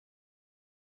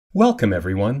Welcome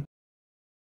everyone!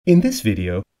 In this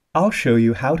video, I'll show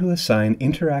you how to assign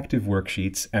interactive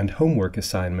worksheets and homework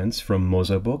assignments from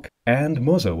mozaBook and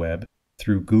mozaWeb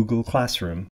through Google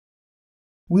Classroom.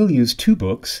 We'll use two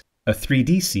books, a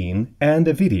 3D scene and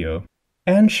a video,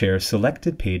 and share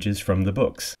selected pages from the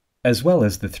books, as well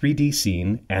as the 3D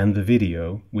scene and the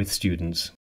video with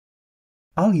students.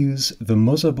 I'll use the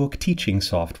mozaBook teaching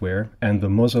software and the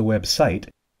mozaWeb site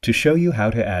to show you how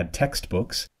to add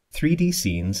textbooks, 3D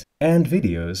scenes, and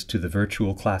videos to the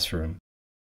virtual classroom.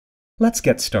 Let's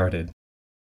get started.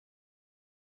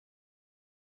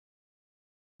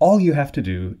 All you have to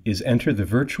do is enter the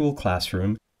virtual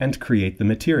classroom and create the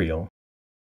material.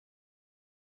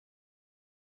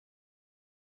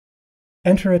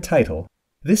 Enter a title.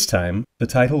 This time, the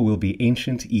title will be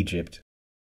Ancient Egypt.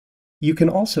 You can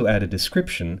also add a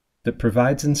description that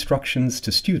provides instructions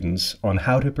to students on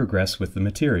how to progress with the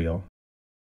material.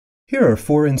 Here are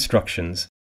 4 instructions.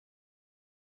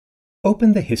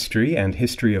 Open the History and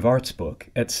History of Arts book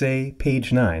at, say,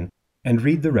 page 9 and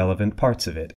read the relevant parts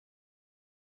of it.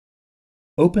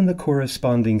 Open the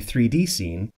corresponding 3D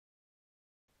scene,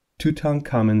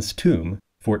 Tutankhamun's tomb,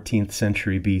 14th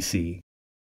century BC.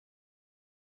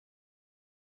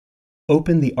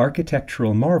 Open the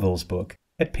Architectural Marvels book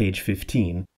at page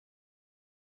 15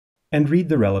 and read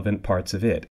the relevant parts of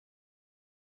it.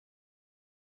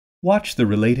 Watch the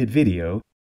related video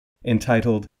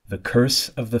entitled The Curse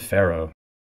of the Pharaoh.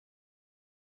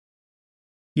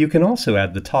 You can also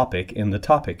add the topic in the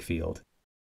topic field.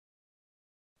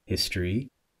 History,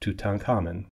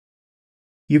 Tutankhamun.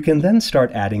 You can then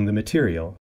start adding the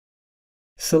material.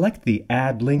 Select the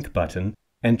Add Link button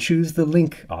and choose the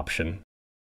Link option.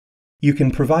 You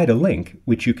can provide a link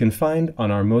which you can find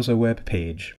on our mozaWeb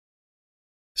page.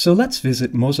 So let's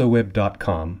visit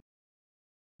mozaWeb.com.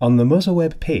 On the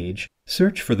mozaWeb page,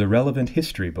 search for the relevant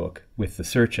history book with the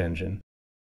search engine.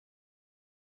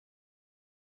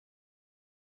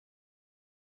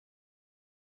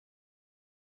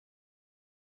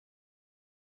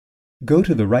 Go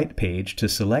to the right page to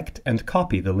select and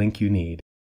copy the link you need.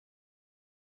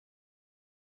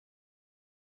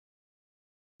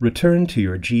 Return to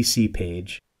your GC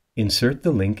page, insert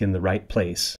the link in the right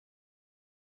place.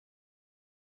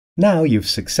 Now you've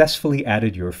successfully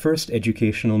added your first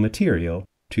educational material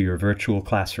to your virtual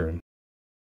classroom.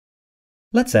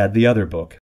 Let's add the other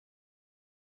book.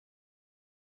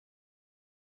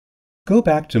 Go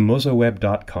back to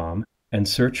mozaWeb.com and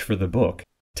search for the book.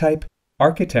 Type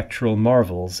Architectural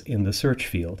Marvels in the search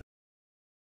field.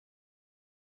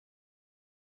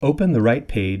 Open the right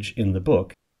page in the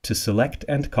book to select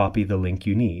and copy the link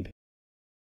you need.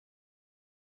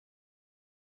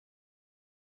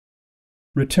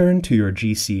 Return to your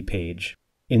GC page.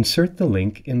 Insert the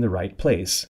link in the right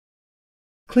place.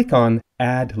 Click on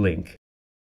Add Link.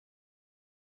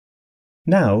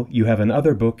 Now you have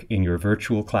another book in your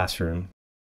virtual classroom.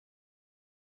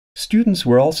 Students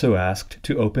were also asked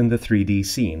to open the 3D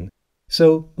scene,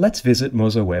 so let's visit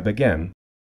mozaWeb again.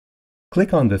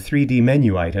 Click on the 3D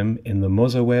menu item in the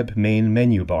mozaWeb main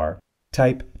menu bar.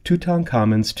 Type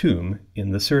Tutankhamun's tomb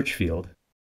in the search field.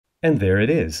 And there it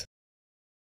is.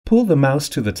 Pull the mouse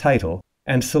to the title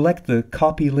and select the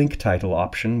Copy Link Title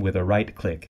option with a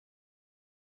right-click.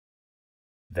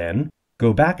 Then,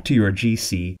 go back to your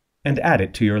GC and add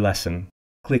it to your lesson.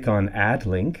 Click on Add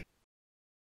Link,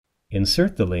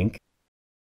 insert the link,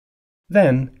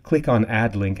 then click on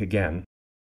Add Link again.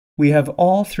 We have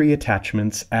all 3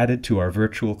 attachments added to our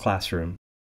virtual classroom.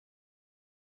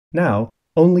 Now,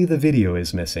 only the video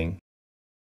is missing.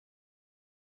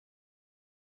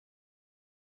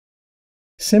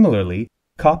 Similarly,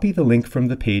 copy the link from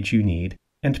the page you need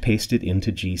and paste it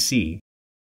into GC.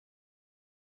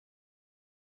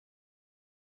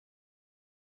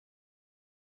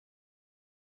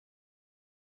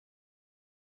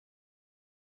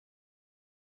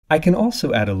 I can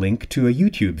also add a link to a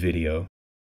YouTube video.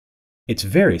 It's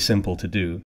very simple to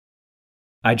do.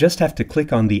 I just have to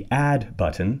click on the Add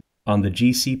button on the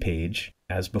GC page,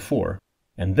 as before,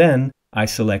 and then I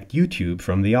select YouTube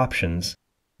from the options.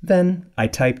 Then I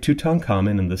type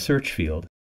Tutankhamun in the search field.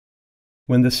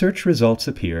 When the search results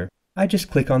appear, I just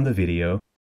click on the video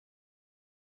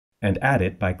and add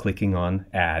it by clicking on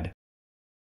Add.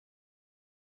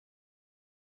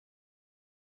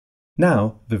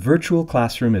 Now, the virtual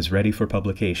classroom is ready for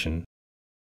publication.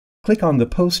 Click on the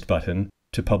Post button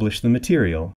to publish the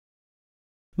material.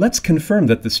 Let's confirm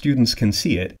that the students can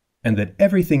see it and that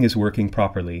everything is working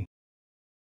properly.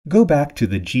 Go back to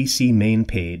the GC main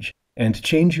page and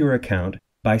change your account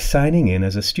by signing in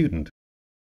as a student.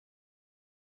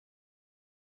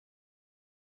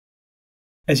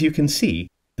 As you can see,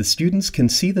 The students can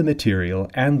see the material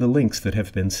and the links that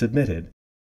have been submitted.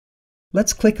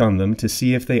 Let's click on them to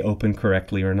see if they open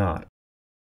correctly or not.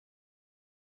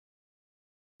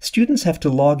 Students have to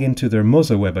log into their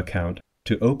mozaWeb account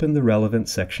to open the relevant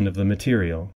section of the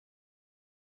material.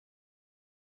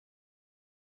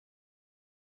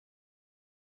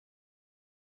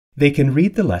 They can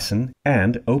read the lesson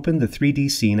and open the 3D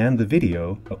scene and the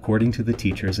video according to the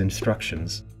teacher's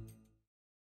instructions.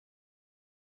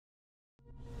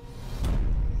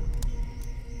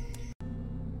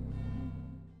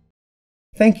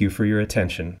 Thank you for your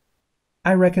attention.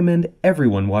 I recommend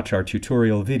everyone watch our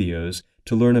tutorial videos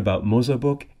to learn about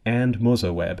mozaBook and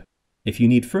mozaWeb. If you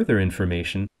need further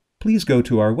information, please go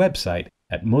to our website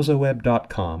at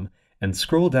mozaweb.com and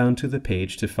scroll down to the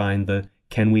page to find the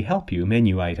Can We Help You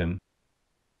menu item.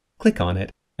 Click on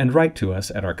it and write to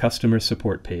us at our customer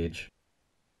support page.